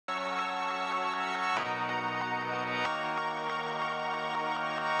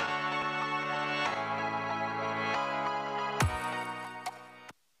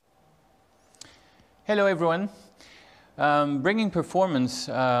Hello, everyone. Bringing performance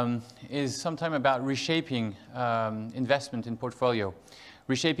is sometimes about reshaping investment in portfolio,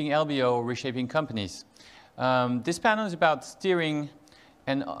 reshaping LBO, reshaping companies. This panel is about steering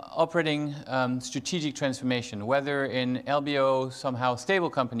and operating strategic transformation, whether in LBO, somehow stable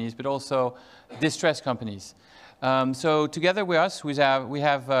companies, but also distressed companies. So together with us, we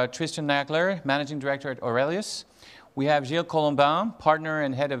have Tristan Nagler, Managing Director at Aurelius. We have Gilles Colombin, Partner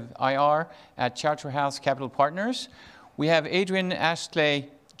and Head of IR at Charterhouse Capital Partners. We have Adrian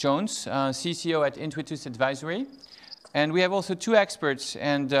Astley-Jones, CCO at Intuitus Advisory. And we have also two experts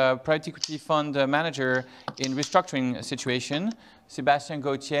and private equity fund manager in restructuring situation, Sébastien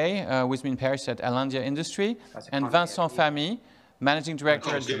Gauthier, with me in Paris at Alandia Industry, and Vincent Famy, Managing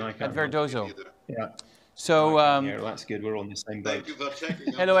Director at Verdozo. Yeah. So that's good. We're on the same boat. Thank you for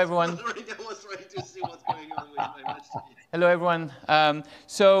checking. Hello, everyone. I was trying to see what's going on with my machine. Hello, everyone.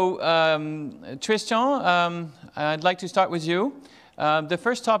 Tristan, I'd like to start with you. The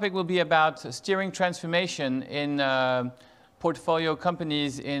first topic will be about steering transformation in portfolio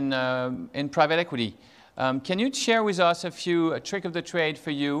companies in private equity. Can you share with us a trick of the trade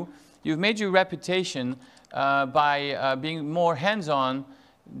for you? You've made your reputation by being more hands-on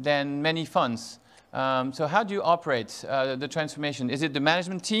than many funds. So how do you operate the transformation? Is it the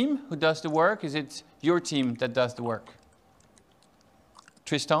management team who does the work? Is it your team that does the work?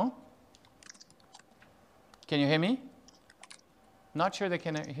 Tristan? Can you hear me? Not sure they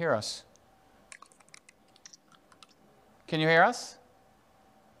can hear us. Can you hear us?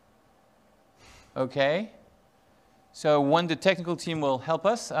 Okay. So the technical team will help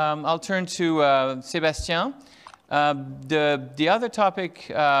us. I'll turn to Sébastien. The other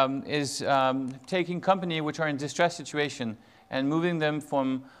topic is taking companies which are in distress situation and moving them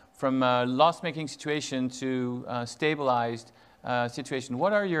from loss-making situation to stabilized situation.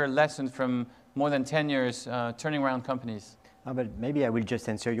 What are your lessons from more than 10 years turning around companies? But maybe I will just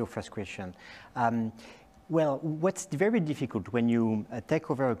answer your first question. Well, what's very difficult when you take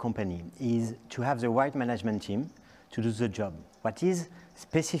over a company is to have the right management team to do the job. What is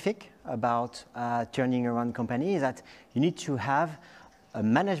specific about turning around company is that you need to have a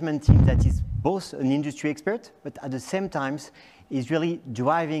management team that is both an industry expert, but at the same time is really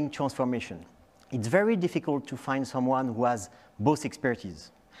driving transformation. It's very difficult to find someone who has both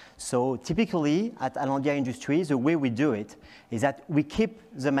expertise. So typically at Alandia Industries, the way we do it is that we keep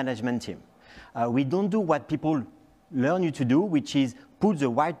the management team. We don't do what people learn you to do, which is put the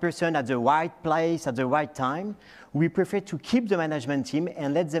right person at the right place at the right time. We prefer to keep the management team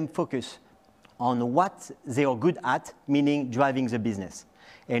and let them focus on what they are good at, meaning driving the business.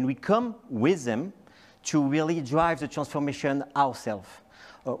 And we come with them to really drive the transformation ourselves.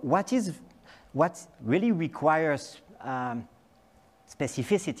 What really requires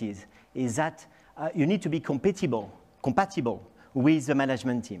specificities is that you need to be compatible with the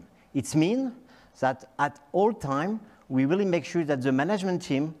management team. It means that at all time, we really make sure that the management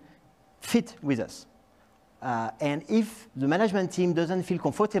team fit with us. And if the management team doesn't feel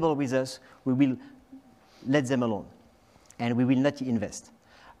comfortable with us, we will let them alone, and we will not invest.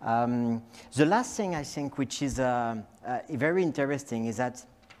 The last thing I think, which is very interesting, is that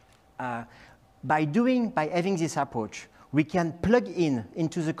by having this approach, we can plug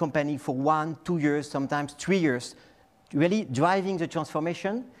into the company for 1, 2 years, sometimes 3 years, really driving the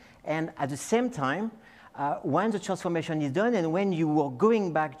transformation. And at the same time, when the transformation is done and when you are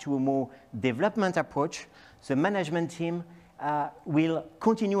going back to a more development approach, the management team will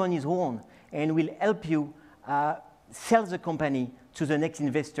continue on its own and will help you sell the company to the next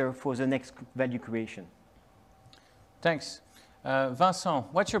investor for the next value creation. Thanks. Vincent,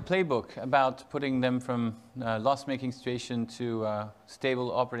 what's your playbook about putting them from loss-making situation to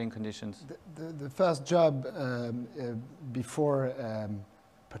stable operating conditions? The first job before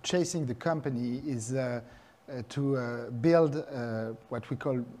purchasing the company is to build what we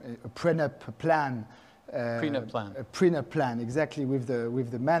call a prenup plan. Prenup plan. A prenup plan, exactly, with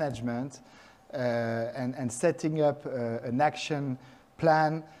the management, and setting up an action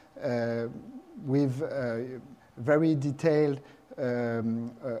plan with very detailed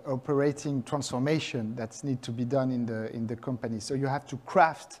operating transformation that needs to be done in the company. So you have to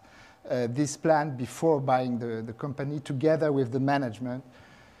craft this plan before buying the company together with the management.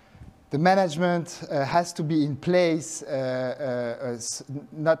 The management has to be in place,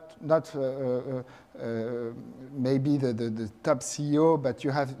 not maybe the top CEO, but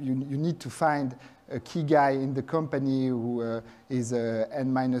you need to find a key guy in the company who is a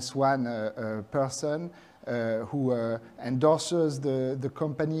N-1 person, who endorses the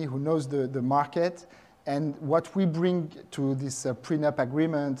company, who knows the market. And what we bring to this prenup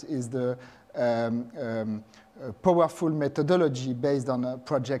agreement is the powerful methodology based on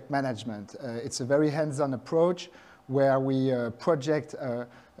project management. It's a very hands-on approach where we project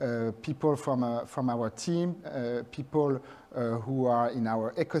people from our team, people who are in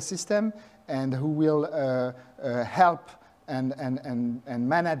our ecosystem, and who will help and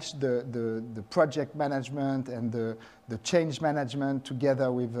manage the project management and the change management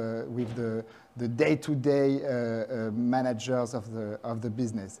together with the day-to-day managers of the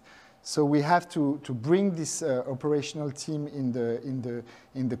business. So we have to bring this operational team in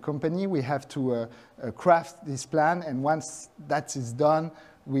the company. We have to craft this plan, and once that is done,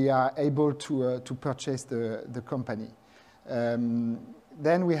 we are able to purchase the company.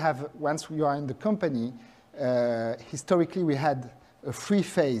 Then we have, once we are in the company, historically we had a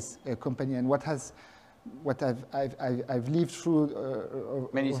free-phase company, and what I've lived through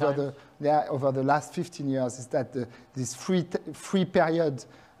over the last 15 years is that this free period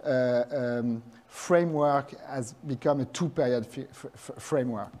framework has become a two-period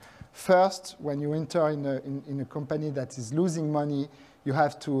framework. First, when you enter in a company that is losing money, you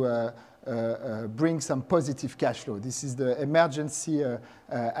have to bring some positive cash flow. This is the emergency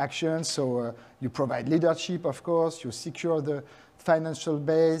action. So you provide leadership, of course, you secure the financial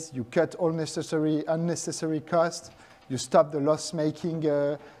base, you cut all unnecessary costs, you stop the loss-making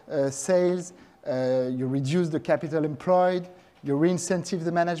sales, you reduce the capital employed, you re-incentive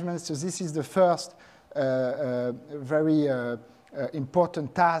the management. So this is the first very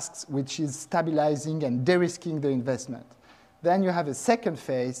important task, which is stabilizing and de-risking the investment. Then you have a second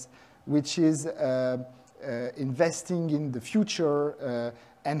phase, which is investing in the future,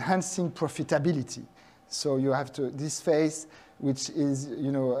 enhancing profitability. So you have this phase, which is,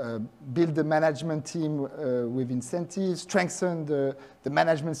 build the management team with incentives, strengthen the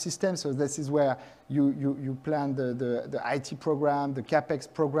management system. So this is where you plan the IT program, the CapEx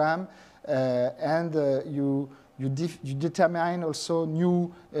program, and you determine also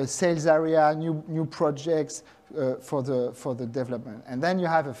new sales area, new projects for the development. And then you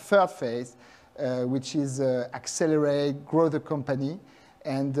have a third phase, which is accelerate, grow the company.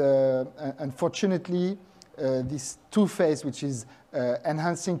 And unfortunately, this two phase, which is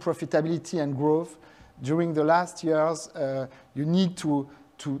enhancing profitability and growth, during the last years, you need to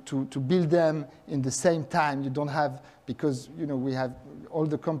build them in the same time. You don't have, because we have all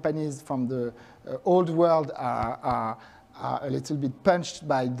the companies from the old world are a little bit punched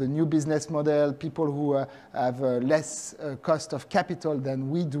by the new business model, people who have less cost of capital than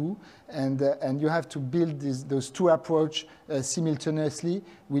we do, and you have to build those two approaches simultaneously,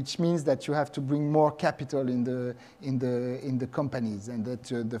 which means that you have to bring more capital in the companies, and that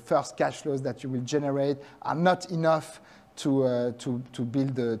the first cash flows that you will generate are not enough to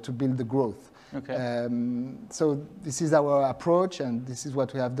build the growth. Okay. So this is our approach, and this is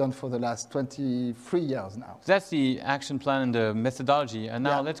what we have done for the last 23 years now. That's the action plan and the methodology. And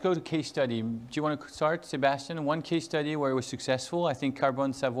now let's go to case study. Do you want to start, Sébastien? One case study where it was successful. I think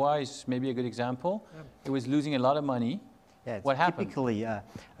Carbone Savoie is maybe a good example. Yeah. It was losing a lot of money. Yeah, what happened? Typically,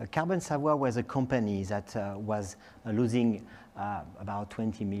 Carbone Savoie was a company that was losing about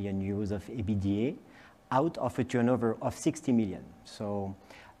 20 million euros of EBITDA out of a turnover of 60 million. So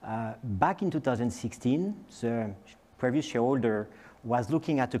back in 2016, the previous shareholder was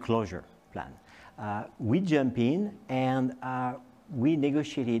looking at a closure plan. We jumped in and we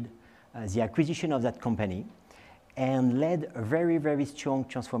negotiated the acquisition of that company and led a very, very strong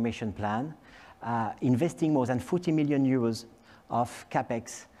transformation plan, investing more than 40 million euros of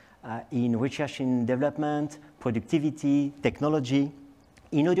CapEx in research and development, productivity, technology,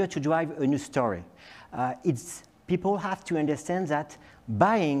 in order to drive a new story. People have to understand that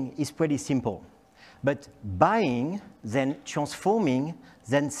buying is pretty simple, but buying, then transforming,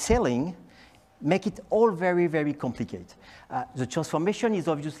 then selling, make it all very, very complicated. The transformation is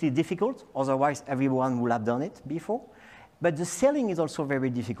obviously difficult, otherwise everyone would have done it before. But the selling is also very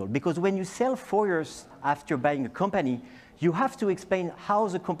difficult, because when you sell 4 years after buying a company, you have to explain how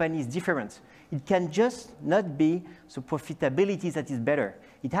the company is different. It can just not be the profitability that is better.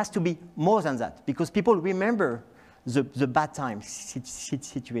 It has to be more than that, because people remember the bad times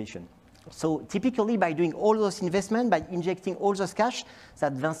situation. So typically, by doing all those investments, by injecting all those cash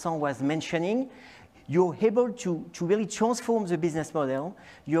that Vincent was mentioning, you're able to really transform the business model.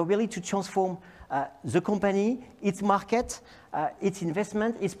 You're really to transform the company, its market, its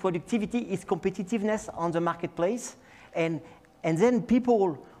investment, its productivity, its competitiveness on the marketplace. And then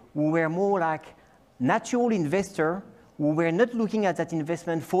people who were more like natural investors, who were not looking at that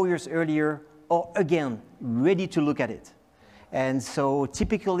investment 4 years earlier, or again, ready to look at it. And so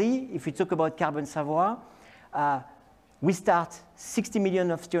typically, if we talk about Carbone Savoie, we start 60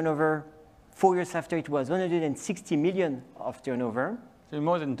 million of turnover 4 years after, it was 160 million of turnover. So you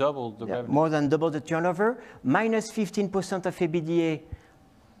more than doubled the revenue. More than double the turnover, minus 15% of EBITDA,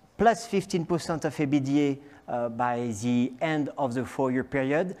 plus 15% of EBITDA by the end of the 4-year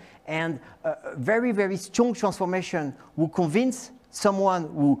period, and a very, very strong transformation who convince someone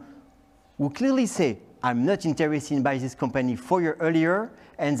who clearly say, I'm not interested in buying this company 4 years earlier,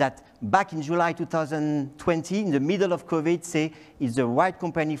 and that back in July 2020, in the middle of COVID, say, it's the right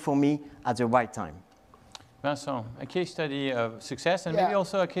company for me at the right time. Vincent, a case study of success and Yeah. maybe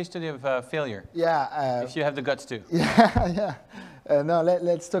also a case study of failure, Yeah. if you have the guts to. Yeah. No,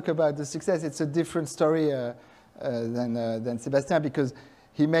 let's talk about the success. It's a different story than Sébastien, because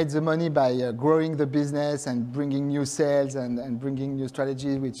he made the money by growing the business and bringing new sales and bringing new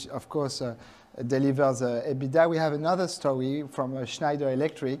strategy, which of course delivers EBITDA. We have another story from Schneider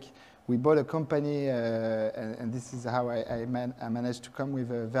Electric. We bought a company, and this is how I managed to come with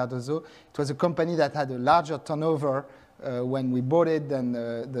Verdoso. It was a company that had a larger turnover when we bought it than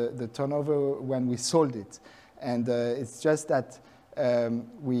the turnover when we sold it. And it's just that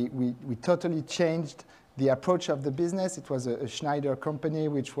we totally changed the approach of the business. It was a Schneider company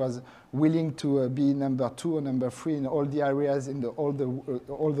which was willing to be number 2 or number 3 in all the areas in all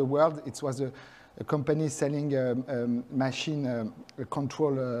the world. It was a company selling machine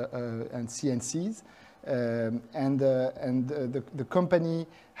control and CNCs, and the company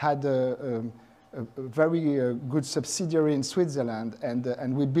had a very good subsidiary in Switzerland,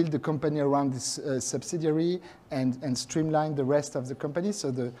 and we built the company around this subsidiary and streamlined the rest of the company.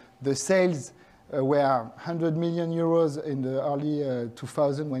 So the sales were 100 million euros in the early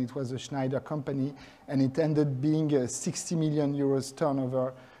 2000 when it was a Schneider company, and it ended being a 60 million euros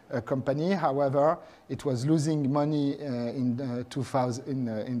turnover company. However, it was losing money in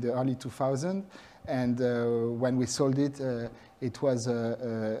the early 2000, and when we sold it, it was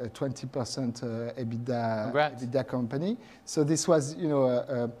a 20% EBITDA company. So this was,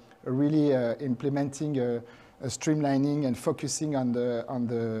 really implementing a streamlining and focusing on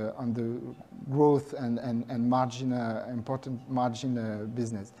the growth and margin, important margin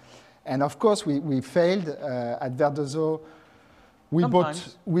business. And of course, we failed at Verdoso. We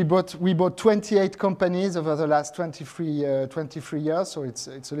bought 28 companies over the last 23 years, so it's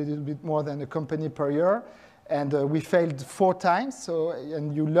a little bit more than a company per year. And we failed 4 times,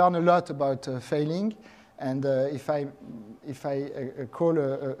 and you learn a lot about failing. And if I call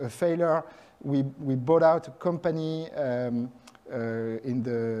a failure, we bought out a company in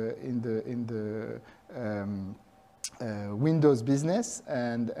the Windows business,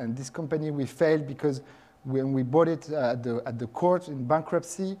 and this company we failed because when we bought it at the court in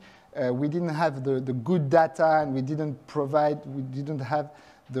bankruptcy, we didn't have the good data, and we didn't have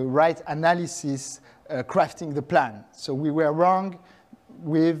the right analysis crafting the plan. So we were wrong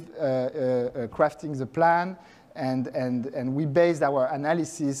with crafting the plan, and we based our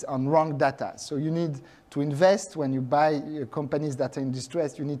analysis on wrong data. So you need to invest when you buy companies that are in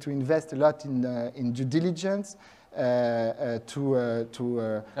distress. You need to invest a lot in due diligence to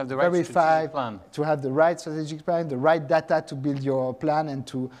have the right verify, plan. to have the right strategic plan, the right data to build your plan, and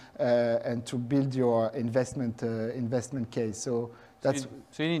to build your investment case. So that's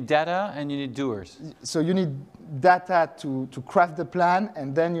so you need data and you need doers. So you need data to craft the plan,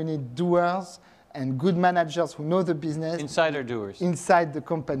 and then you need doers and good managers who know the business. Insider doers. Inside the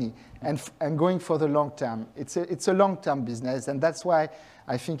company, and going for the long term. It's a long-term business, and that's why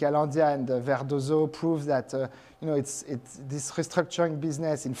I think Allandia and Verdoso prove that it's this restructuring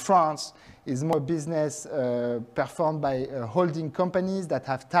business in France is more business performed by holding companies that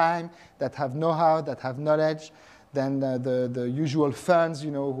have time, that have know-how, that have knowledge, than the usual funds,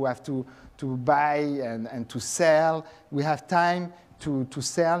 who have to buy and to sell. We have time to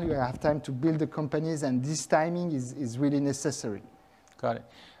sell, you have time to build the companies, and this timing is really necessary. Got it.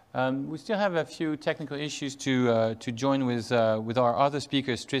 We still have a few technical issues to join with our other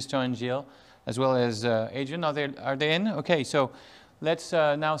speakers, Tristan and Gilles, as well as Adrian. Are they in? Okay, so let's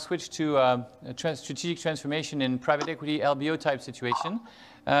now switch to strategic transformation in private equity LBO type situation.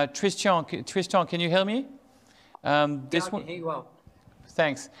 Tristan, can you hear me? I can hear you well.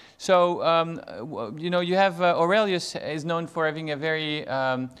 Thanks. So, you have Aurelius is known for having a very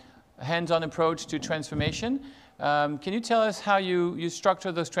hands-on approach to transformation. Can you tell us how you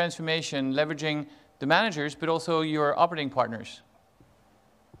structure those transformation, leveraging the managers, but also your operating partners?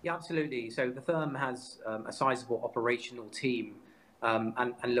 Yeah, absolutely. So the firm has a sizable operational team,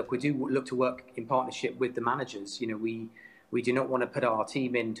 and look, we do look to work in partnership with the managers. We do not want to put our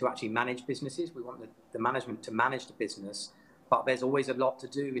team in to actually manage businesses. We want the management to manage the business. But there's always a lot to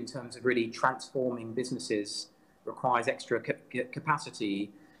do in terms of really transforming businesses, requires extra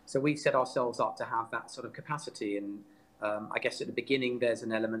capacity. So we've set ourselves up to have that sort of capacity. And I guess at the beginning, there's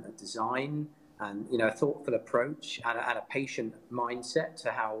an element of design and, you know, a thoughtful approach and a patient mindset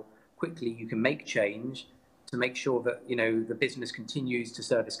to how quickly you can make change to make sure that, you know, the business continues to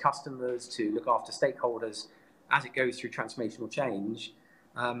service customers, to look after stakeholders as it goes through transformational change.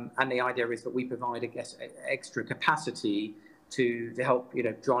 And the idea is that we provide, I guess, extra capacity to help, you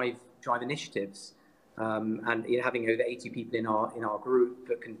know, drive initiatives. And, you know, having over 80 people in our group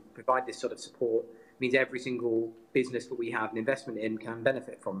that can provide this sort of support means every single business that we have an investment in can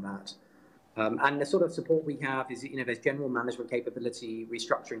benefit from that. And the sort of support we have is, you know, there's general management capability,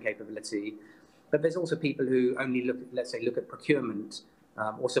 restructuring capability, but there's also people who only look at procurement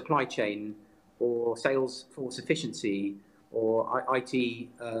or supply chain or sales force efficiency or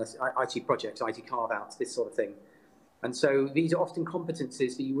IT projects, IT carve-outs, this sort of thing. And so these are often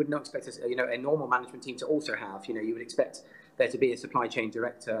competencies that you would not expect, you know, a normal management team to also have. You know, you would expect there to be a supply chain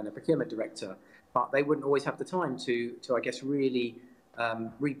director and a procurement director, but they wouldn't always have the time to I guess, really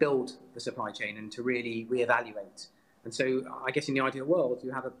rebuild the supply chain and to really reevaluate. And so I guess in the ideal world,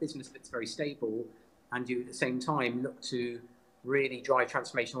 you have a business that's very stable and you at the same time look to really drive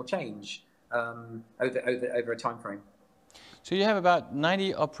transformational change over a time frame. So you have about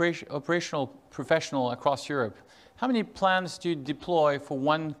 90 operational professionals across Europe. How many plans do you deploy for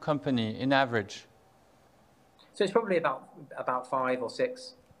one company in average? So it's probably about 5 or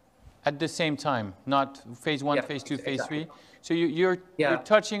 6. At the same time, not phase 1, yeah, phase 2, phase exactly. 3? So you're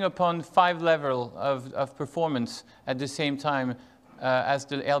touching upon 5 levels of performance at the same time as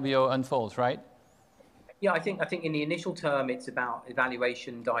the LBO unfolds, right? Yeah, I think in the initial term, it's about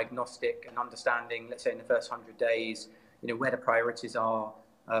evaluation, diagnostic, and understanding, let's say in the first 100 days, you know, where the priorities are,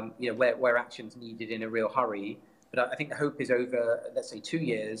 you know, where action's needed in a real hurry. But I think the hope is over, let's say, 2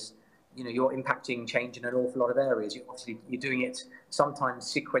 years, you know, you're impacting change in an awful lot of areas. You're doing it sometimes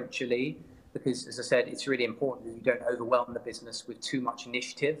sequentially, because, as I said, it's really important that you don't overwhelm the business with too much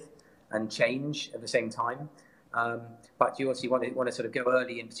initiative and change at the same time. But you obviously want to sort of go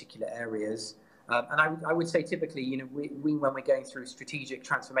early in particular areas. And I would say typically, you know, we when we're going through strategic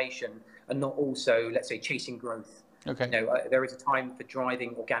transformation and not also, let's say, chasing growth. Okay. You know, there is a time for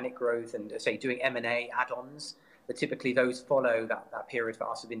driving organic growth and, say, doing M&A add-ons. But typically those follow that period for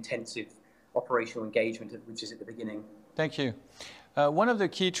us of intensive operational engagement, which is at the beginning. Thank you. One of the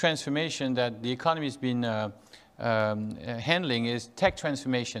key transformation that the economy has been handling is tech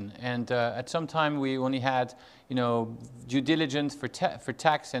transformation. And at some time we only had, you know, due diligence for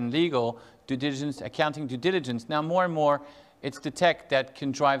tax and legal, due diligence, accounting due diligence. Now more and more it's the tech that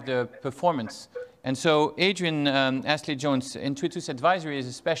can drive the performance. And so Adrian Astley-Jones, Intuitus Advisory, is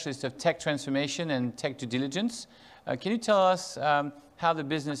a specialist of tech transformation and tech due diligence. Can you tell us how the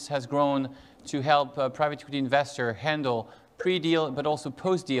business has grown to help private equity investor handle pre-deal but also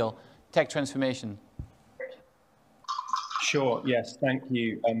post-deal tech transformation? Sure, yes, thank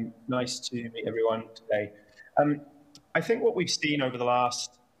you. Nice to meet everyone today. I think what we've seen over the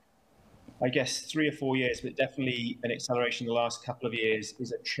last, I guess, 3 or 4 years, but definitely an acceleration in the last couple of years,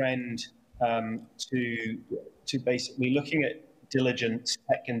 is a trend to basically looking at diligence,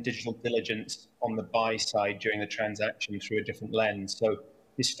 tech and digital diligence on the buy side during the transaction through a different lens. So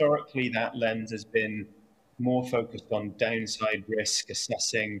historically, that lens has been more focused on downside risk,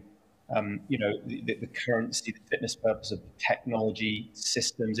 assessing, you know, the currency, the fitness purpose of technology,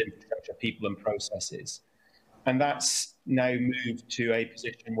 systems, infrastructure, people, and processes. And that's now moved to a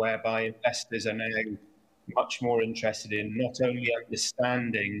position whereby investors are now much more interested in not only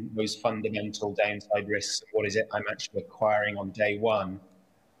understanding those fundamental downside risks and what is it I'm actually acquiring on day one,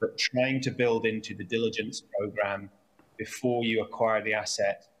 but trying to build into the diligence program before you acquire the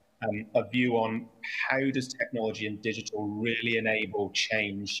asset a view on how does technology and digital really enable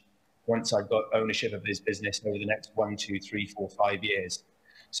change once I've got ownership of this business over the next 1, 2, 3, 4, 5 years.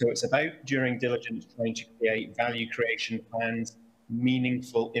 So it's about, during diligence, trying to create value creation plans,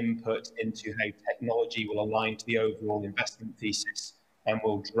 meaningful input into how technology will align to the overall investment thesis and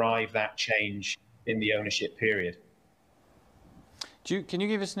will drive that change in the ownership period. Can you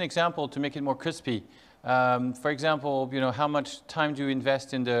give us an example to make it more crispy? For example, you know, how much time do you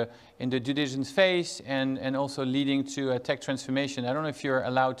invest in the due diligence phase and also leading to a tech transformation? I don't know if you're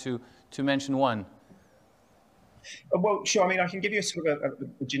allowed to mention one. Well, sure. I mean, I can give you a sort of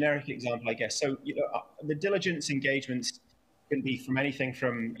a generic example, I guess. So, you know, the diligence engagements can be from anything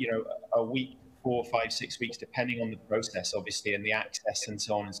from, you know, a week, 4, 5, 6 weeks, depending on the process, obviously, and the access and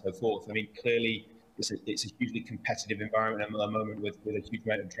so on and so forth. I mean, clearly, it's a hugely competitive environment at the moment with a huge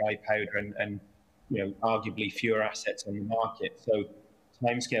amount of dry powder and you know, arguably fewer assets on the market. So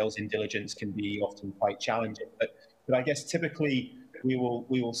timescales in diligence can be often quite challenging. But I guess typically we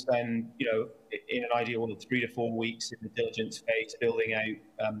will spend, in an ideal order, 3 to 4 weeks in the diligence phase, building out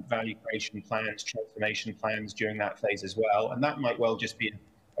value creation plans, transformation plans during that phase as well. And that might well just be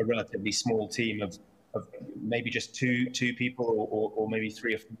a relatively small team of maybe just two people or maybe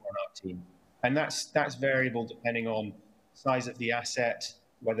 3 or 4 on our team. And that's variable depending on size of the asset,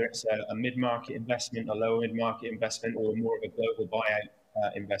 whether it's a mid-market investment, a lower mid-market investment, or more of a global buyout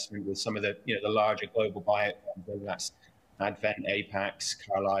investment with some of the the larger global buyout, whether that's Advent, Apax,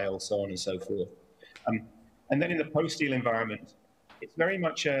 Carlyle, so on and so forth. And then in the post-deal environment, it's very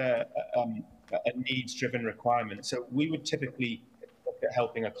much a needs-driven requirement. So we would typically look at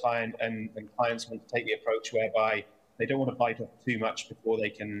helping a client, and clients want to take the approach whereby they don't want to bite off too much before they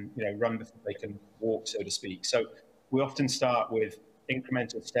can, run before they can walk, so to speak. So we often start with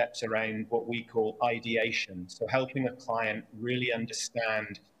incremental steps around what we call ideation. So helping a client really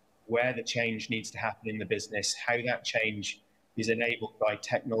understand where the change needs to happen in the business, how that change is enabled by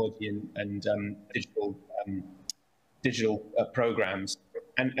technology and digital programs.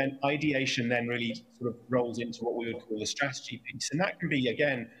 And ideation then really sort of rolls into what we would call the strategy piece. And that can be,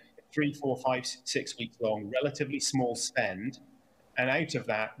 again, 3, 4, 5, 6 weeks long, relatively small spend. And out of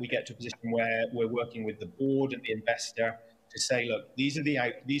that, we get to a position where we're working with the board and the investor to say, look, these are the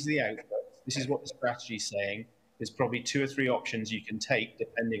outputs. This is what the strategy is saying. There's probably 2 or 3 options you can take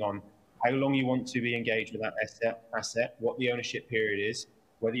depending on how long you want to be engaged with that asset, what the ownership period is,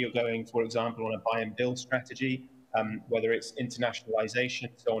 whether you're going, for example, on a buy and build strategy, whether it's internationalization,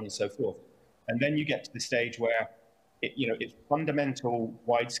 so on and so forth. And then you get to the stage where it's fundamental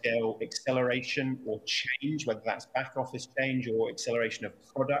wide-scale acceleration or change, whether that's back office change or acceleration of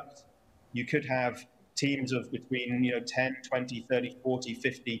product. You could have teams of between 10, 20, 30, 40,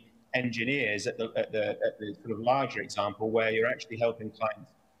 50 engineers at the sort of larger example, where you're actually helping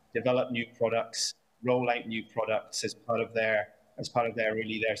clients develop new products, roll out new products as part of their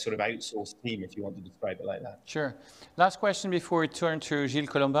sort of outsourced team, if you want to describe it like that. Sure. Last question before we turn to Gilles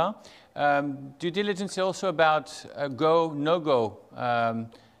Colombin. Due diligence is also about go, no-go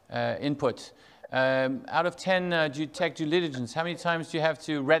input. Out of 10 tech due diligence, how many times do you have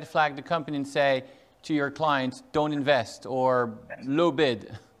to red flag the company and say to your clients, don't invest or low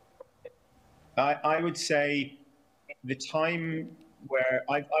bid? I would say the time where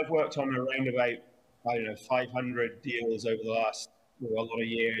I've worked on around about, 500 deals over the last a lot of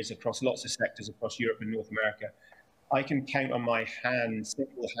years across lots of sectors across Europe and North America. I can count on my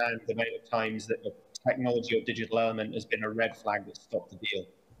single hand, the amount of times that a technology or digital element has been a red flag that stopped the deal.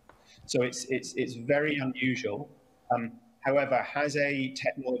 So it's very unusual. However, has a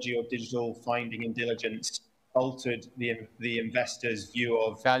technology or digital finding in diligence altered the investor's view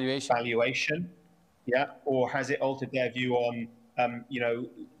of valuation? Yeah, or has it altered their view on,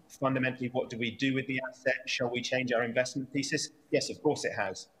 fundamentally, what do we do with the asset? Shall we change our investment thesis? Yes, of course it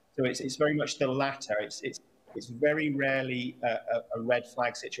has. So it's very much the latter. It's very rarely a red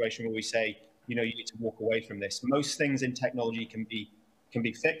flag situation where we say, you need to walk away from this. Most things in technology can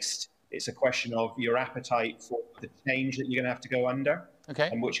be fixed. It's a question of your appetite for the change that you're going to have to go under,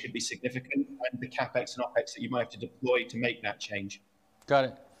 and which could be significant, and the capex and opex that you might have to deploy to make that change. Got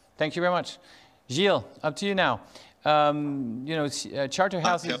it. Thank you very much. Gilles, up to you now.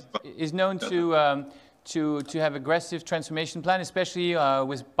 Charterhouse is known to have aggressive transformation plan, especially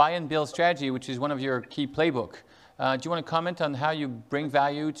with buy and build strategy, which is one of your key playbook. Do you want to comment on how you bring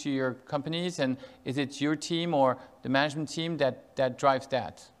value to your companies, and is it your team or the management team that drives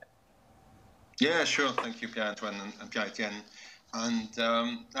that? Yeah, sure. Thank you, Pierre-Antoine and Pierre-Etienne. And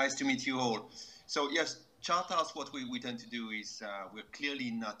nice to meet you all. So yes, Charterhouse, what we tend to do is we're clearly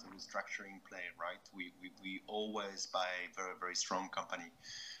not a restructuring play, right? We always buy a very, very strong company.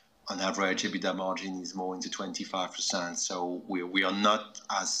 On average, EBITDA margin is more into 25%. So we are not,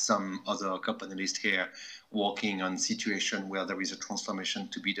 as some other company list here, working on situation where there is a transformation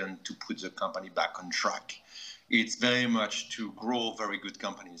to be done to put the company back on track. It's very much to grow very good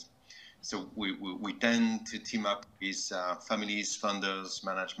companies. So we tend to team up with families, funders,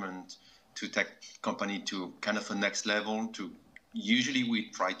 management to take company to kind of a next level. Usually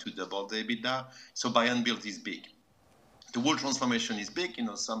we try to double the EBITDA. So buy and build is big. The whole transformation is big.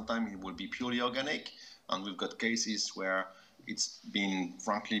 Sometimes it will be purely organic, and we've got cases where it's been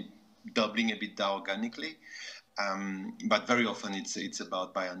frankly doubling EBITDA organically. But very often it's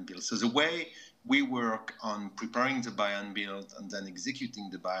about buy and build. So the way we work on preparing the buy and build and then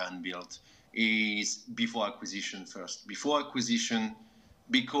executing the buy and build is before acquisition first. Before acquisition,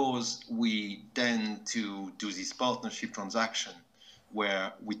 because we tend to do this partnership transaction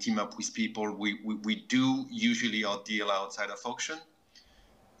where we team up with people, we do usually our deal outside of auction.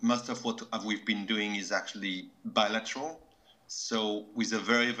 Most of what we've been doing is actually bilateral. So with a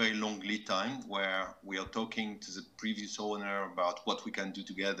very, very long lead time where we are talking to the previous owner about what we can do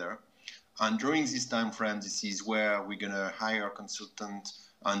together. And during this time frame, this is where we're going to hire a consultant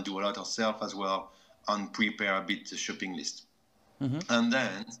and do a lot ourselves as well and prepare a bit the shopping list. And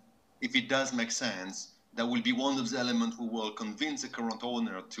then, if it does make sense, that will be one of the elements we will convince the current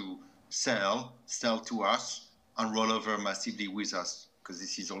owner to sell to us and roll over massively with us, because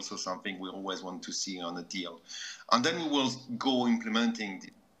this is also something we always want to see on a deal. And then we will go implementing the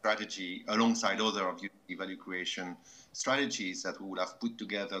strategy alongside other of the value creation strategies that we would have put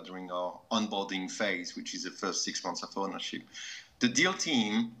together during our onboarding phase, which is the first 6 months of ownership. The deal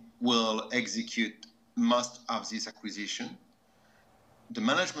team will execute most of this acquisition. The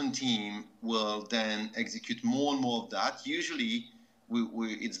management team will then execute more and more of that. Usually,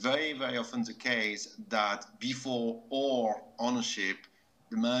 it's very, very often the case that before our ownership,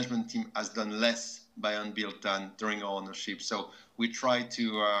 the management team has done less buy and build than during our ownership. So we try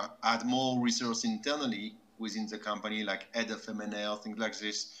to add more resource internally within the company, like head of M&A or things like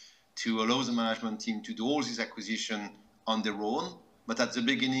this, to allow the management team to do all this acquisition on their own. But at the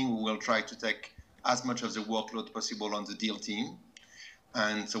beginning, we will try to take as much of the workload possible on the deal team.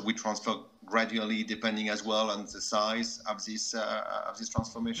 And so we transfer gradually, depending as well on the size of this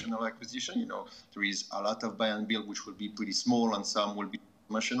transformational acquisition. You know, there is a lot of buy and build which will be pretty small, and some will be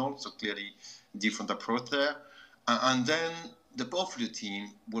transformational. So clearly, different approach there. And then the portfolio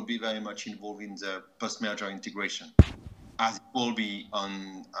team will be very much involved in the post-merger integration, as it will be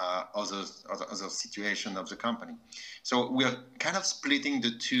on other situations of the company. So we are kind of splitting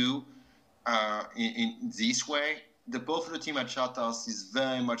the two in this way. The portfolio team at Charthouse is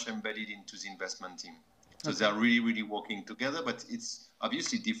very much embedded into the investment team. So they're really, really working together, but it's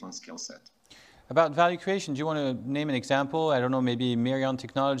obviously different skill set. About value creation, do you want to name an example? I don't know, maybe Mirion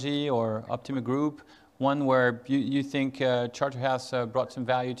Technology or Optima Group, one where you think Charterhouse brought some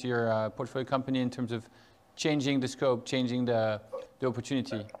value to your portfolio company in terms of changing the scope, changing the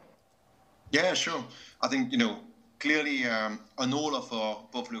opportunity? Yeah, sure. I think, clearly, on all of our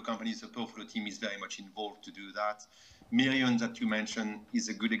portfolio companies, the portfolio team is very much involved to do that. Mirion, that you mentioned, is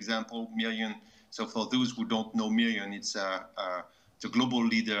a good example. Mirion, so for those who don't know Mirion, it's the global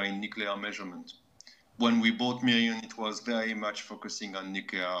leader in nuclear measurement. When we bought Mirion, it was very much focusing on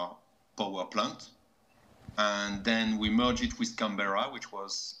nuclear power plant. And then we merged it with Canberra, which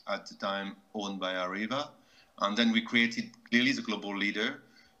was at the time owned by Areva. And then we created clearly the global leader.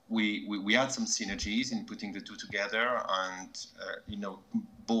 We had some synergies in putting the two together, and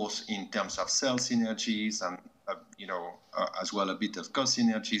both in terms of sales synergies and as well a bit of cost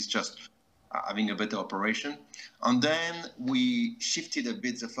synergies, just having a better operation. And then we shifted a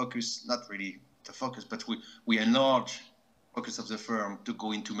bit the focus, not really the focus, but we enlarged the focus of the firm to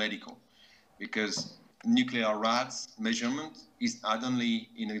go into medical, because nuclear RADS measurement is not only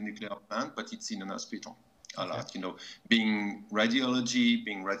in a nuclear plant, but it's in an hospital. A lot, being radiology,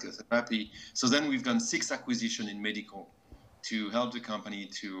 being radiotherapy. So then we've done 6 acquisitions in medical to help the company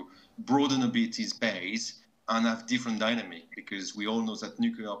to broaden a bit its base and have different dynamic, because we all know that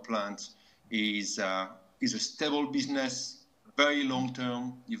nuclear plant is a stable business, very long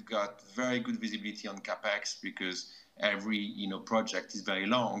term. You've got very good visibility on CapEx because every project is very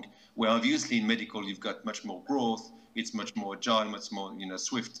long. Where obviously in medical you've got much more growth. It's much more agile, much more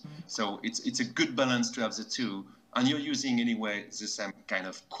swift. So it's a good balance to have the two, and you're using anyway the same kind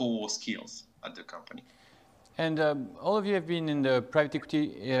of core skills at the company. And all of you have been in the private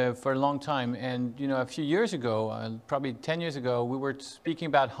equity for a long time, and a few years ago, probably 10 years ago, we were speaking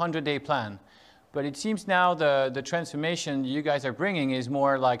about 100-day plan. But it seems now the transformation you guys are bringing is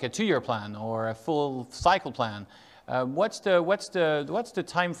more like a 2-year plan or a full cycle plan. What's the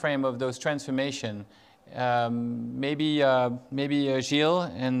time frame of those transformation? Maybe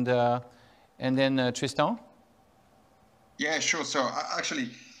Gilles and then Tristan? Yeah, sure. So actually,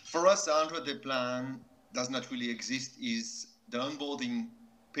 for us, the 100-day plan does not really exist. Is the onboarding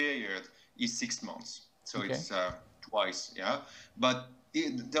period is 6 months. So it's twice, yeah. But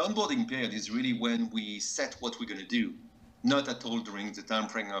the onboarding period is really when we set what we're going to do, not at all during the time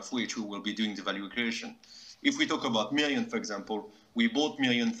frame of which we will be doing the value creation. If we talk about Mirion, for example, we bought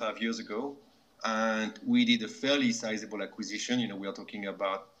Mirion 5 years ago, and we did a fairly sizable acquisition. We are talking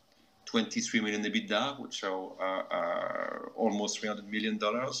about 23 million EBITDA, which are almost $300 million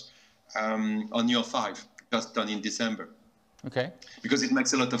on year 5, just done in December. Okay. Because it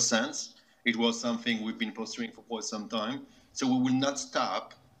makes a lot of sense. It was something we've been pursuing for quite some time. So we will not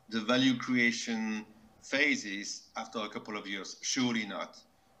stop the value creation phases after a couple of years. Surely not.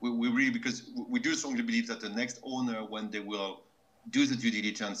 We really, because we do strongly believe that the next owner, when they will do the due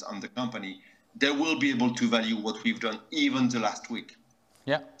diligence on the company, they will be able to value what we've done even the last week.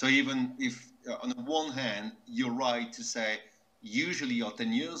 Yeah. So even if, on the one hand, you're right to say, usually or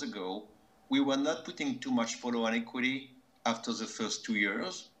 10 years ago, we were not putting too much follow-on equity after the first 2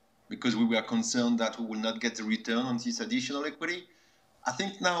 years because we were concerned that we will not get the return on this additional equity. I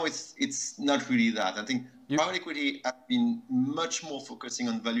think now it's not really that. I think private equity has been much more focusing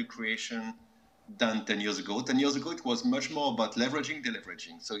on value creation than 10 years ago. 10 years ago, it was much more about leveraging,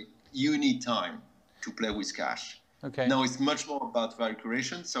 deleveraging. So you need time to play with cash. Okay. Now it's much more about value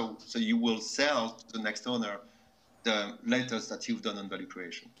creation. So you will sell to the next owner the latest that you've done on value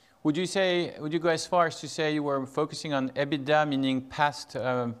creation. Would you go as far as to say you were focusing on EBITDA, meaning past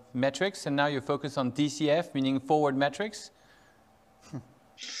metrics, and now you're focused on DCF, meaning forward metrics?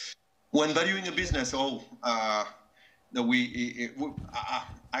 When valuing a business, I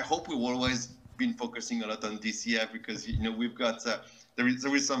hope we've always been focusing a lot on DCF because we've got there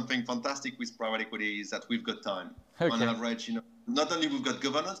is something fantastic with private equity is that we've got time. Okay. On average, not only we've got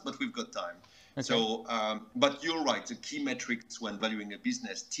governance, but we've got time. Okay. So, but you're right. The key metrics when valuing a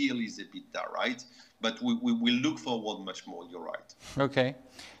business still is EBITDA, right? But we look forward much more. You're right. Okay,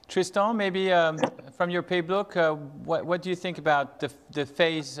 Tristan, maybe from your playbook, what do you think about the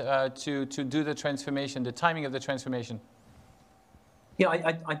phase to do the transformation, the timing of the transformation? Yeah,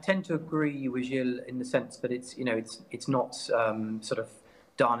 I tend to agree with Gilles in the sense that it's not sort of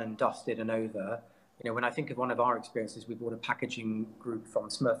done and dusted and over. When I think of one of our experiences, we bought a packaging group from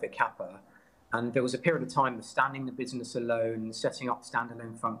Smurfit Kappa. And there was a period of time of standing the business alone, setting up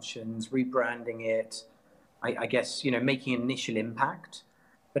standalone functions, rebranding it, I guess, making an initial impact.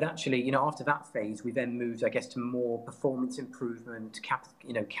 But actually, after that phase, we then moved, I guess, to more performance improvement,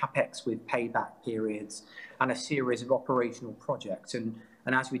 CapEx with payback periods and a series of operational projects. And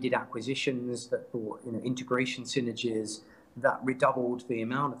as we did acquisitions that brought, integration synergies, that redoubled the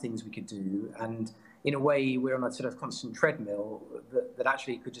amount of things we could do. And in a way, we're on a sort of constant treadmill that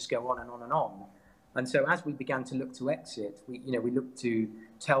actually could just go on and on and on. And so as we began to look to exit, we looked to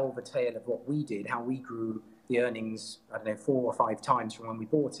tell the tale of what we did, how we grew the earnings, 4 or 5 times from when we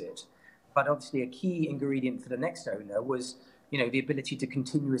bought it. But obviously a key ingredient for the next owner was, the ability to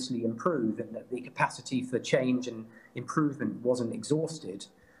continuously improve and that the capacity for change and improvement wasn't exhausted.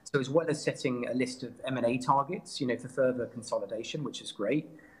 So as well as setting a list of M&A targets, for further consolidation, which is great,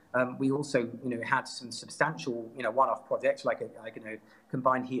 we also, had some substantial, one-off projects like a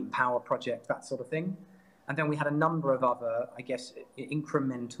combined heat and power project, that sort of thing. And then we had a number of other, I guess,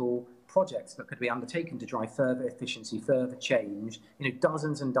 incremental projects that could be undertaken to drive further efficiency, further change,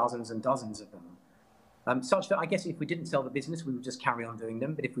 dozens and dozens and dozens of them. Such that I guess if we didn't sell the business, we would just carry on doing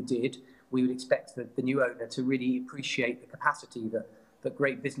them. But if we did, we would expect the new owner to really appreciate the capacity that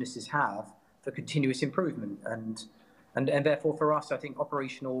great businesses have for continuous improvement. And therefore, for us, I think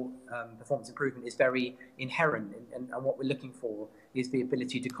operational performance improvement is very inherent. And what we're looking for is the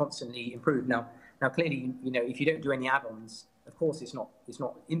ability to constantly improve. Now clearly, if you don't do any add-ons, of course, it's not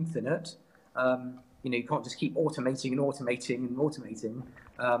infinite. You can't just keep automating and automating and automating.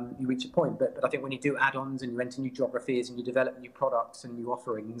 You reach a point. But I think when you do add-ons and you enter new geographies and you develop new products and new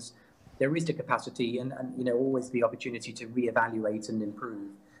offerings, there is the capacity and always the opportunity to reevaluate and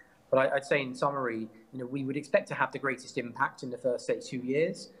improve. But I'd say in summary, we would expect to have the greatest impact in the first, say, 2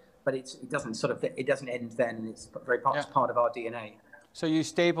 years, but it doesn't end then, and it's very much part of our DNA. So you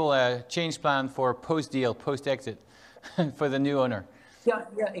stable a change plan for post-deal, post-exit for the new owner. Yeah,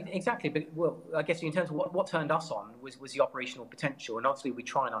 exactly. But I guess in terms of what turned us on was the operational potential, and obviously we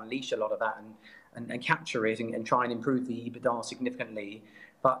try and unleash a lot of that and capture it and try and improve the EBITDA significantly.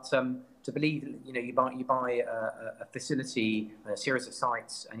 But to believe, you buy a facility, a series of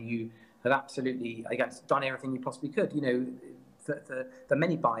sites, and you have absolutely, I guess, done everything you possibly could. For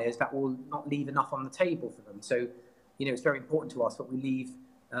many buyers, that will not leave enough on the table for them. So, it's very important to us that we leave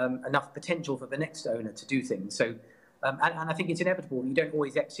enough potential for the next owner to do things. So, and I think it's inevitable. You don't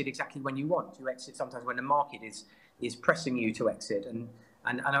always exit exactly when you want. You exit sometimes when the market is pressing you to exit. And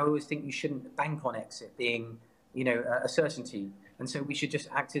I always think you shouldn't bank on exit being, a certainty. And so we should just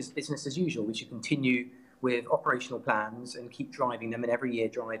act as business as usual. We should continue with operational plans and keep driving them, and every year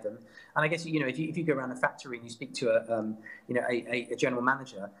drive them. And I guess, if you go around a factory and you speak to a general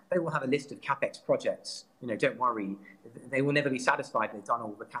manager, they will have a list of CapEx projects. Don't worry. They will never be satisfied they've done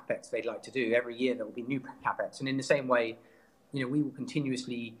all the CapEx they'd like to do. Every year there will be new CapEx. And in the same way, we will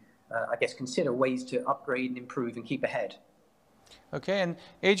continuously, consider ways to upgrade and improve and keep ahead. Okay, and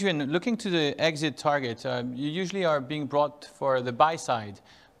Adrian, looking to the exit target, you usually are being brought for the buy side,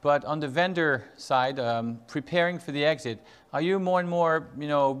 but on the vendor side, preparing for the exit, are you more and more,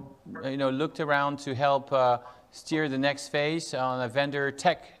 looked around to help steer the next phase on a vendor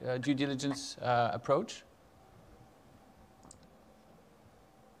tech due diligence approach?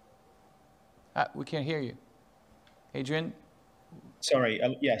 We can't hear you. Adrian? Sorry,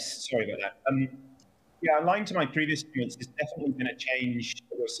 yes, sorry about that. Yeah, aligned to my previous comments, there's definitely been a change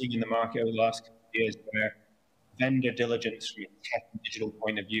that we're seeing in the market over the last couple of years where vendor diligence from a tech and digital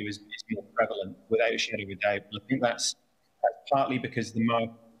point of view is more prevalent, without a shadow of a doubt. And I think that's partly because the market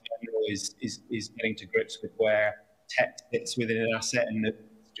in general is getting to grips with where tech sits within an asset and the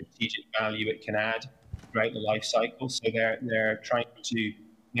strategic value it can add throughout the life cycle. So they're trying to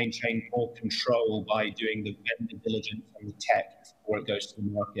maintain more control by doing the vendor diligence on the tech before it goes to the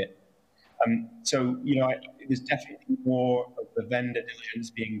market. So, there's definitely more of the vendor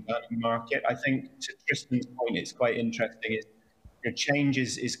diligence being done in the market. I think to Tristan's point, it's quite interesting is change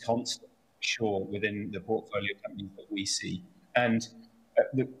is constant, sure, within the portfolio companies that we see. And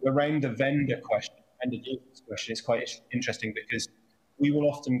around the vendor diligence question is quite interesting because we will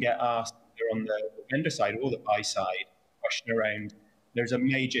often get asked either on the vendor side or the buy side question around there's a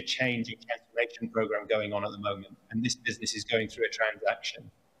major change and transformation program going on at the moment, and this business is going through a transaction.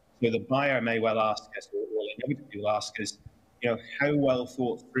 So the buyer may well ask us, or inevitably will ask us, how well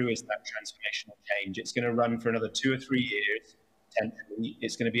thought through is that transformational change? It's going to run for another 2 or 3 years, potentially.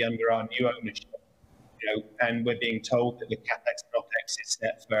 It's going to be under our new ownership, and we're being told that the capex and opex is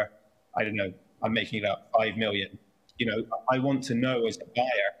set for, I don't know, I'm making it up, 5 million. I want to know as a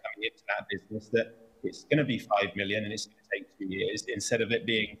buyer coming into that business that it's going to be 5 million and it's going to take 2 years instead of it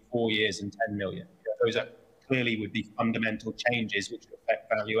being 4 years and 10 million. Those are clearly would be fundamental changes which would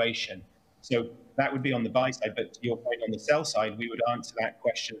affect valuation. So that would be on the buy side, but to your point on the sell side, we would answer that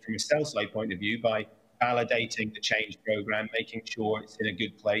question from a sell side point of view by validating the change program, making sure it's in a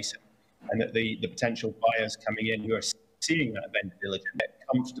good place, and that the potential buyers coming in who are seeing that vendor diligence get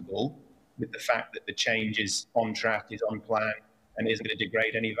comfortable with the fact that the change is on track, is on plan, and isn't going to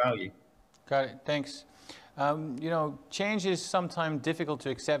degrade any value. Got it, thanks. Change is sometimes difficult to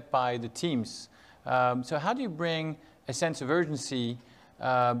accept by the teams. So how do you bring a sense of urgency,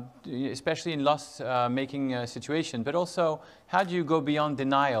 especially in loss-making situation, but also how do you go beyond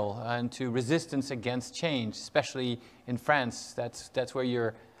denial and to resistance against change, especially in France? That's where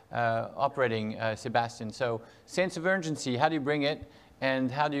you're operating, Sebastian. So sense of urgency, how do you bring it,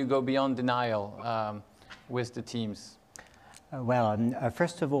 and how do you go beyond denial with the teams?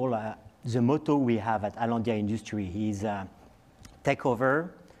 First of all, the motto we have at Allandia Industrie is take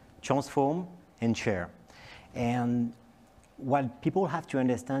over, transform, and share. And what people have to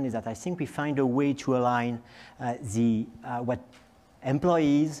understand is that I think we find a way to align what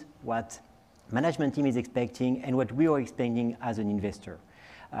employees, what management team is expecting, and what we are expecting as an investor.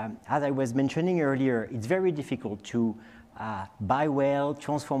 As I was mentioning earlier, it's very difficult to buy well,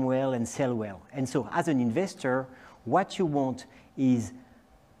 transform well, and sell well. And so as an investor, what you want is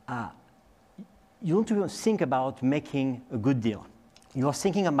you want to think about making a good deal. You're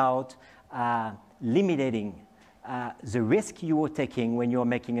thinking about limiting the risk you are taking when you're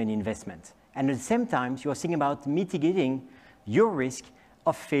making an investment. And at the same time, you're thinking about mitigating your risk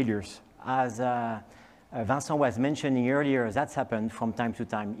of failures. As Vincent was mentioning earlier, that's happened from time to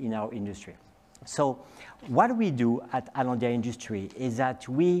time in our industry. So what we do at Allandia Industrie is that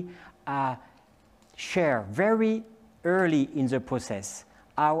we share very early in the process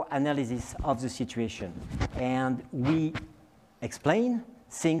our analysis of the situation. And we explain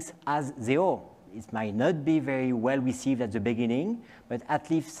things as they are. It might not be very well received at the beginning, but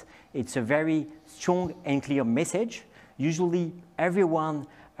at least it's a very strong and clear message. Usually everyone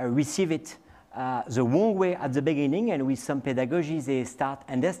receives it the wrong way at the beginning, and with some pedagogy they start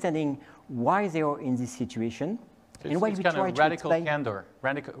understanding why they are in this situation. And what we try to explain,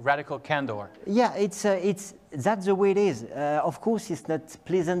 radical candor. Yeah, that's the way it is. Of course, it's not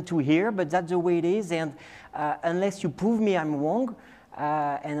pleasant to hear, but that's the way it is. And unless you prove me I'm wrong,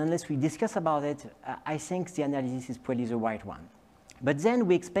 and unless we discuss about it, I think the analysis is probably the right one. But then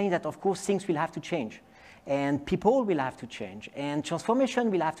we explain that, of course, things will have to change, and people will have to change, and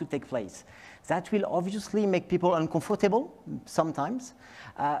transformation will have to take place. That will obviously make people uncomfortable sometimes,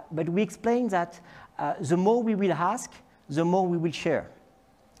 but we explain that the more we will ask, the more we will share.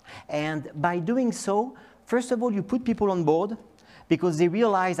 And by doing so, first of all, you put people on board because they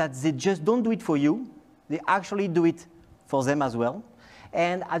realize that they just don't do it for you. They actually do it for them as well.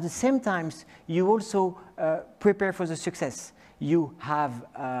 And at the same time, you also prepare for the success. You have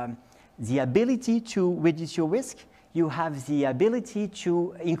the ability to reduce your risk. You have the ability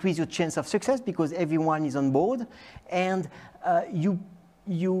to increase your chance of success because everyone is on board. And you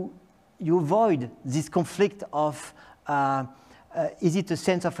avoid this conflict of is it a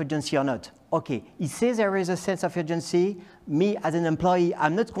sense of urgency or not? Okay, he says there is a sense of urgency. Me, as an employee,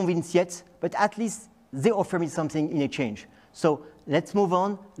 I'm not convinced yet, but at least they offer me something in exchange. So let's move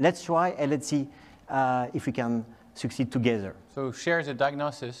on, let's try, and let's see if we can succeed together. So share the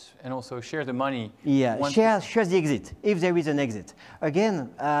diagnosis and also share the money. Yeah, share the exit, if there is an exit. Again,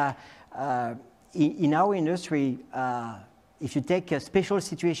 in our industry, if you take a special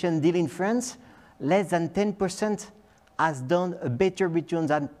situation deal in France, less than 10% has done a better return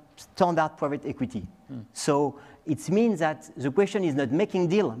than standard private equity. So it means that the question is not making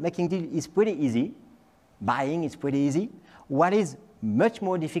deal. Making deal is pretty easy. Buying is pretty easy. What is much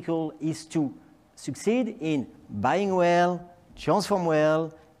more difficult is to succeed in buying well, transform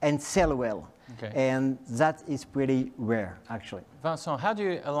well, and sell well. Okay. And that is pretty rare, actually. Vincent, how do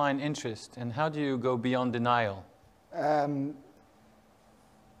you align interest and how do you go beyond denial?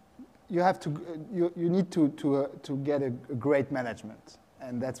 You have to. You need to get a great management,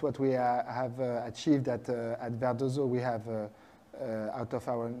 and that's what we have achieved at Verdoso. We have out of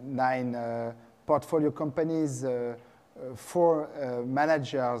our 9 portfolio companies, 4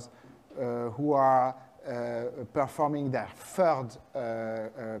 managers who are performing their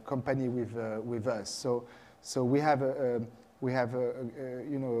 3rd company with us. So we have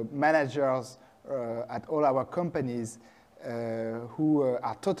managers at all our companies who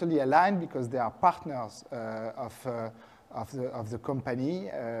are totally aligned because they are partners of the company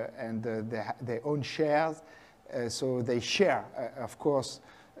and they own shares. So they share, of course,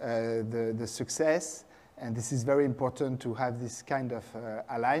 the success. And this is very important to have this kind of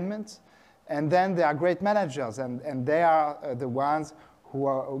alignment. And then they are great managers, and they are the ones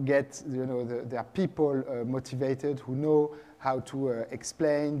who get their people motivated, who know how to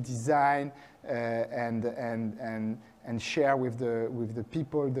explain, design, and share with the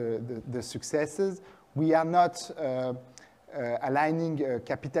people the successes. We are not aligning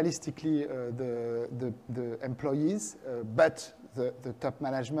capitalistically the employees, but the top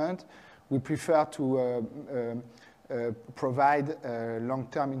management. We prefer to provide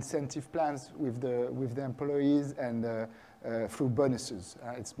long-term incentive plans with the employees and through bonuses.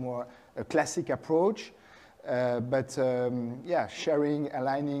 It's more a classic approach, but yeah, sharing,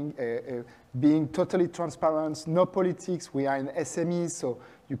 aligning, being totally transparent, no politics. We are in SMEs, so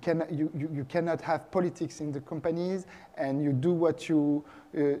you cannot have politics in the companies, and you do what you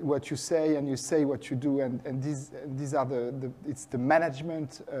say, and you say what you do, and these are it's the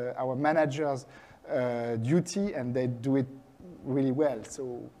management, our managers' duty, and they do it really well.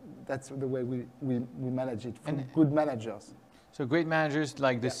 So that's the way we manage it, from good managers. So great managers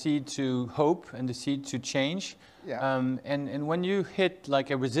like the seed to hope and the seed to change. Yeah. And when you hit like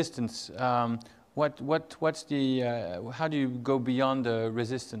a resistance, what's the how do you go beyond the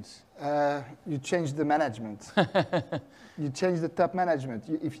resistance? You change the management. You change the top management.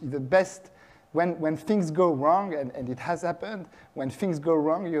 If the best, when things go wrong, and it has happened, when things go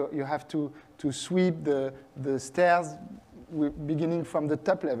wrong, you have to sweep the stairs beginning from the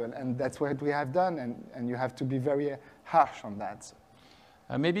top level, and that's what we have done, and you have to be very harsh on that.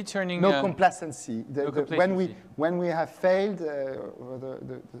 Maybe turning... No complacency. Complacency. When we have failed, or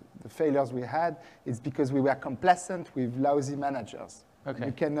the failures we had, it's because we were complacent with lousy managers. Okay.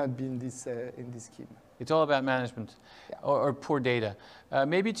 You cannot be in this scheme. It's all about management, yeah. or poor data.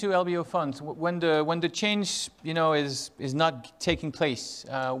 Maybe to LBO funds, when the change is not taking place,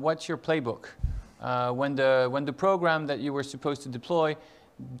 what's your playbook? When the program that you were supposed to deploy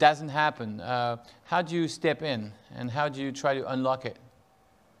doesn't happen, how do you step in and how do you try to unlock it?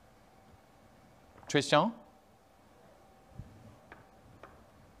 Tristan?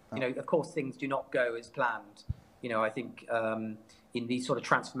 Of course, things do not go as planned. I think in these sort of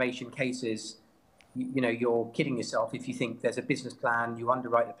transformation cases, you're kidding yourself if you think there's a business plan, you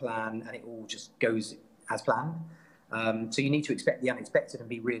underwrite the plan, and it all just goes as planned. So you need to expect the unexpected and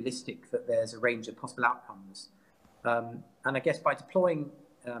be realistic that there's a range of possible outcomes. And I guess by deploying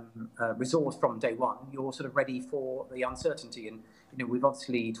resource from day one, you're sort of ready for the uncertainty. And we've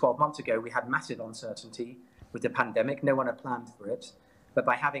obviously 12 months ago we had massive uncertainty with the pandemic. No one had planned for it, but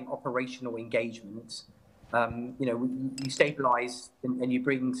by having operational engagement, you stabilize and you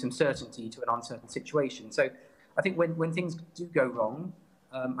bring some certainty to an uncertain situation. So I think when things do go wrong,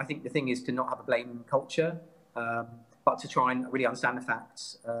 I think the thing is to not have a blame culture, but to try and really understand the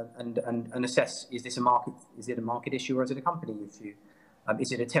facts and assess: is it a market issue or is it a company issue?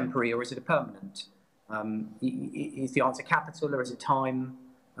 Is it a temporary or is it a permanent? Is the answer capital or is it time?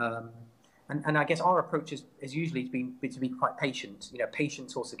 And I guess our approach has usually been to be quite patient.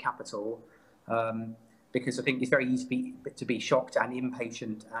 Patient source of capital, because I think it's very easy to be shocked and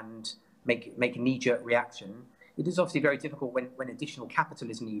impatient and make a knee-jerk reaction. it is obviously very difficult when additional capital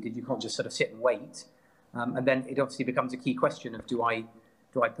is needed. You can't just sort of sit and wait. And then it obviously becomes a key question of do I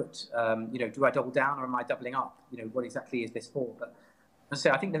put, do I double down or am I doubling up? What exactly is this for? But so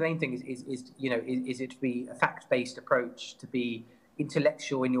I think the main thing is it to be a fact-based approach, to be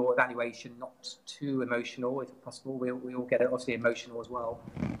intellectual in your evaluation, not too emotional if possible. We all get obviously emotional as well,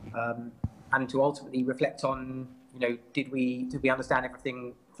 and to ultimately reflect on, did we understand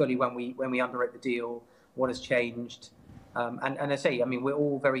everything fully when we underwrote the deal? What has changed? And I say, I mean, we're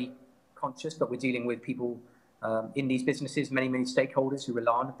all very conscious that we're dealing with people in these businesses, many stakeholders who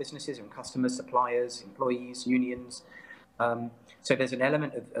rely on the businesses, and customers, suppliers, employees, unions. So there's an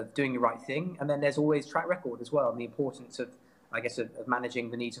element of doing the right thing, and then there's always track record as well, and the importance of, I guess, of managing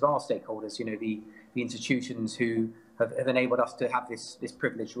the needs of our stakeholders. the institutions who have enabled us to have this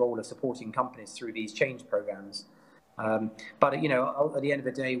privileged role of supporting companies through these change programs. But at the end of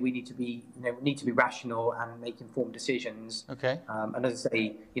the day, we need to be rational and make informed decisions. Okay. And as I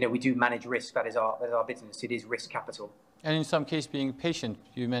say, we do manage risk. That is our business. It is risk capital. And in some case, being patient.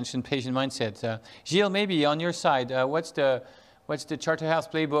 You mentioned patient mindset. Gilles, maybe on your side, what's the Charterhouse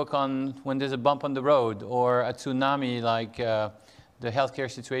playbook on when there's a bump on the road or a tsunami like the healthcare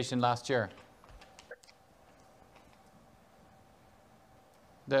situation last year?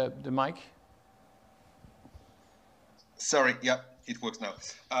 The mic? Sorry, yeah, it works now.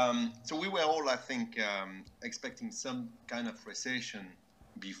 So we were all, I think, expecting some kind of recession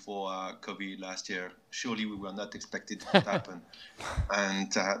before COVID last year. Surely we were not expected to happen.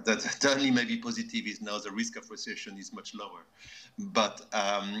 And the only maybe positive is now the risk of recession is much lower. But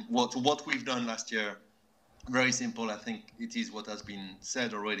what we've done last year, very simple. I think it is what has been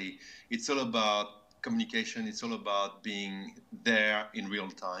said already. It's all about communication. It's all about being there in real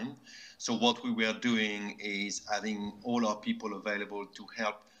time. So what we were doing is having all our people available to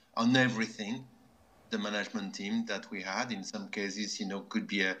help on everything. The management team that we had, in some cases, could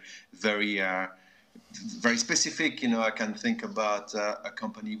be a very, very specific. I can think about a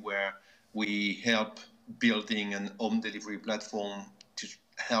company where we help building an home delivery platform to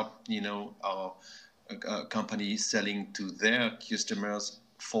help, our company selling to their customers,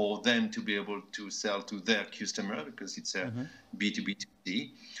 for them to be able to sell to their customer, because it's a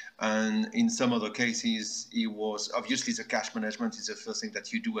B2B2C. And in some other cases, it was obviously the cash management is the first thing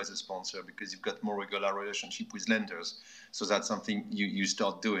that you do as a sponsor, because you've got more regular relationship with lenders. So that's something you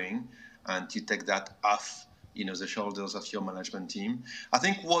start doing, and you take that off, the shoulders of your management team. I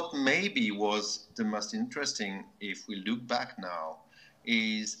think what maybe was the most interesting, if we look back now,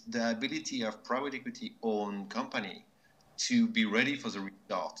 is the ability of private equity-owned company to be ready for the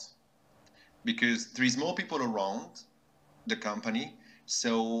restart, because there is more people around the company.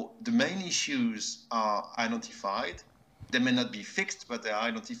 So the main issues are identified. They may not be fixed, but they are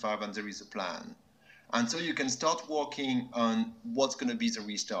identified, and there is a plan. And so you can start working on what's going to be the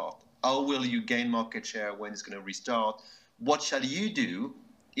restart. How will you gain market share when it's going to restart? What shall you do,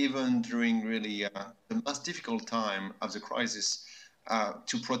 even during really the most difficult time of the crisis,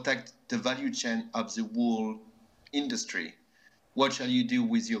 to protect the value chain of the whole industry? What shall you do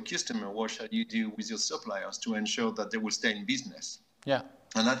with your customer? What shall you do with your suppliers to ensure that they will stay in business? Yeah.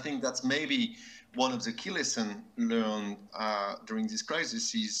 And I think that's maybe one of the key lessons learned during this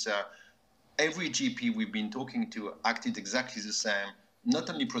crisis is every GP we've been talking to acted exactly the same, not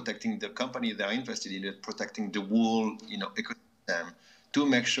only protecting the company they're invested in, but protecting the whole ecosystem to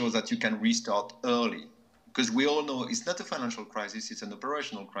make sure that you can restart early. Because we all know it's not a financial crisis, it's an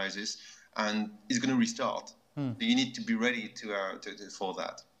operational crisis, and it's going to restart. So you need to be ready for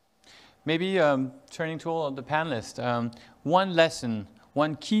that. Maybe turning to all of the panelists, one lesson,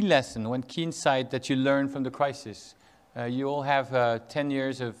 one key insight that you learned from the crisis. You all have 10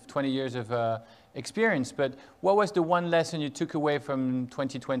 years of, 20 years of experience, but what was the one lesson you took away from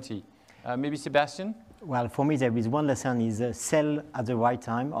 2020? Maybe Sebastian? Well, for me, there is one lesson is sell at the right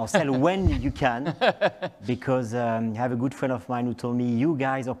time, or sell when you can, because I have a good friend of mine who told me, you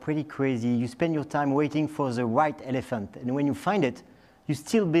guys are pretty crazy. You spend your time waiting for the right elephant, and when you find it, you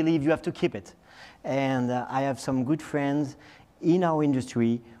still believe you have to keep it. And I have some good friends in our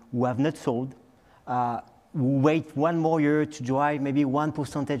industry who have not sold, who wait one more year to drive maybe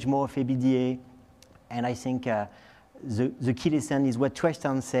 1% more of EBITDA. And I think the key lesson is what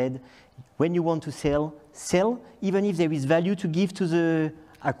Tristan said. When you want to sell, even if there is value to give to the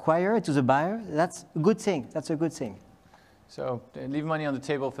acquirer, to the buyer. That's a good thing. That's a good thing. So leave money on the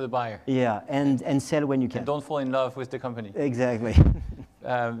table for the buyer. Yeah, and sell when you can. And don't fall in love with the company. Exactly.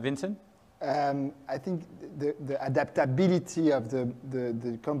 Vincent? I think the adaptability of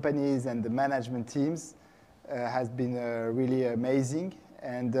the companies and the management teams has been really amazing.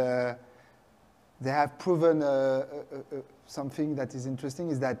 And they have proven something that is interesting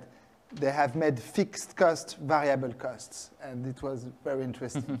is that they have made fixed cost variable costs, and it was very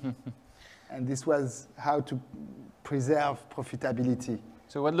interesting. And this was how to preserve profitability.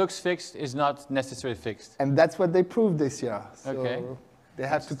 So what looks fixed is not necessarily fixed. And that's what they proved this year. So okay. They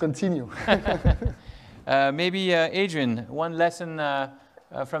have to continue. Maybe Adrian, one lesson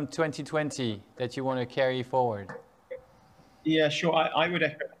from 2020 that you want to carry forward. Yeah, sure. I would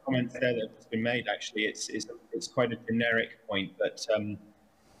echo the comments there that's been made. Actually, it's quite a generic point, but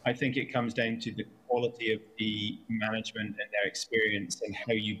I think it comes down to the quality of the management and their experience and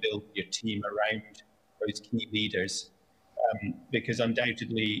how you build your team around those key leaders. Because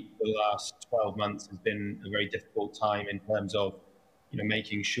undoubtedly the last 12 months has been a very difficult time in terms of,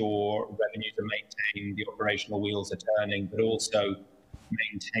 making sure revenues are maintained, the operational wheels are turning, but also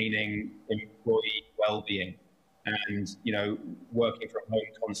maintaining employee well-being and, working from home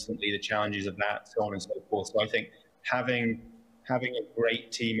constantly, the challenges of that, so on and so forth. So I think having a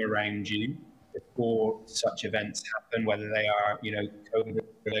great team around you before such events happen, whether they are,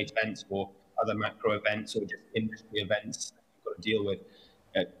 COVID-related events or other macro events or just industry events you've got to deal with,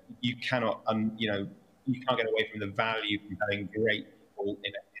 you cannot, you can't get away from the value from having great people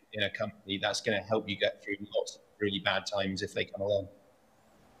in a company. That's going to help you get through lots of really bad times if they come along.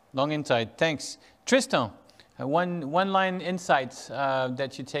 Long insight, thanks. Tristan, one-line insights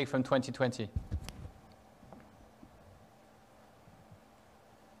that you take from 2020.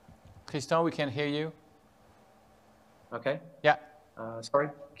 Tristan, we can't hear you. Okay. Yeah. Sorry,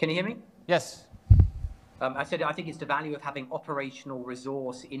 can you hear me? Yes. I said I think it's the value of having operational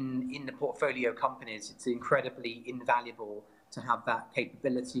resource in the portfolio companies. It's incredibly invaluable to have that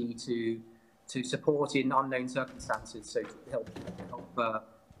capability to support in unknown circumstances. So to help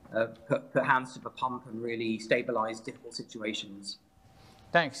put hands to the pump and really stabilize difficult situations.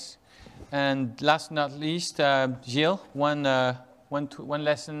 Thanks. And last but not least, Gilles, one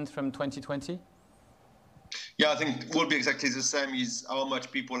lesson from 2020? Yeah, I think it will be exactly the same is how much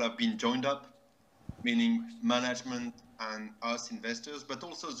people have been joined up, meaning management and us investors, but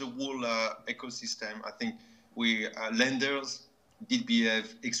also the whole ecosystem. I think we lenders did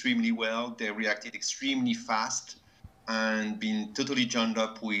behave extremely well. They reacted extremely fast and been totally joined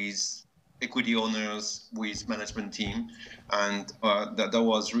up with equity owners, with management team. And that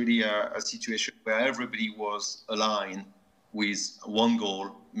was really a situation where everybody was aligned with one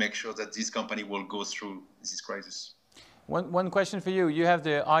goal, make sure that this company will go through this crisis. One question for you. You have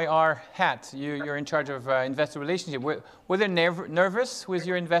the IR hat. You're in charge of investor relationship. Were they nervous with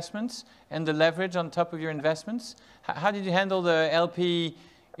your investments and the leverage on top of your investments? How did you handle the LP,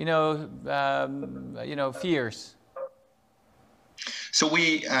 fears? So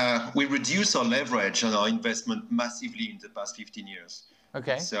we reduced our leverage on our investment massively in the past 15 years.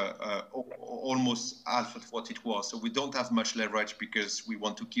 Okay. It's almost half of what it was. So we don't have much leverage because we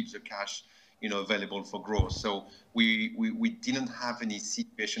want to keep the cash, available for growth. So we didn't have any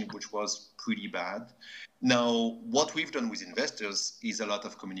situation which was pretty bad. Now, what we've done with investors is a lot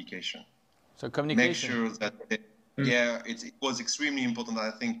of communication. So communication. Make sure that, it was extremely important. I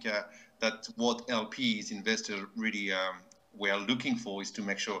think that what LPs, investors really were looking for is to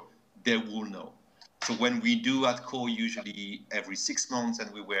make sure they will know. So when we do AdCo usually every 6 months,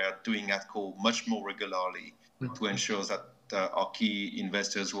 and we were doing AdCo much more regularly to ensure that our key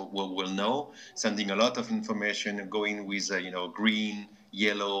investors will know, sending a lot of information, going with green,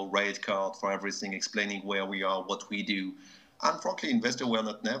 yellow, red card for everything, explaining where we are, what we do. And frankly, investors were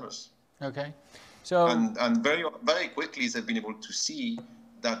not nervous. Okay. So and very, very quickly they've been able to see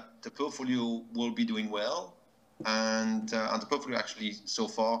that the portfolio will be doing well. And the portfolio actually so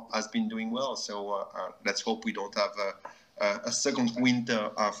far has been doing well. So let's hope we don't have a second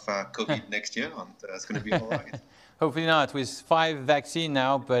winter of COVID next year, and it's going to be all right. Hopefully not, with 5 vaccines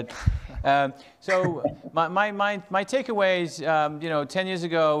now. But so my takeaways, 10 years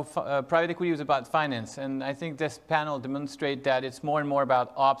ago, private equity was about finance, and I think this panel demonstrates that it's more and more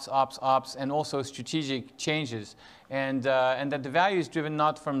about ops, and also strategic changes, and that the value is driven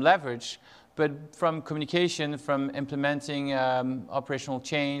not from leverage, but from communication, from implementing operational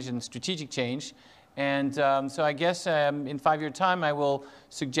change and strategic change. And so I guess in 5-year time, I will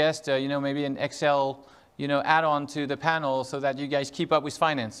suggest, maybe an Excel, add-on to the panel so that you guys keep up with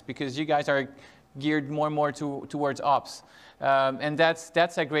finance, because you guys are geared more and more towards ops. And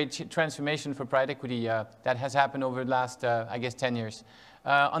that's a great transformation for private equity that has happened over the last, 10 years.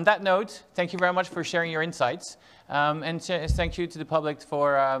 On that note, thank you very much for sharing your insights. And thank you to the public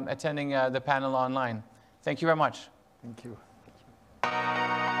for attending the panel online. Thank you very much. Thank you.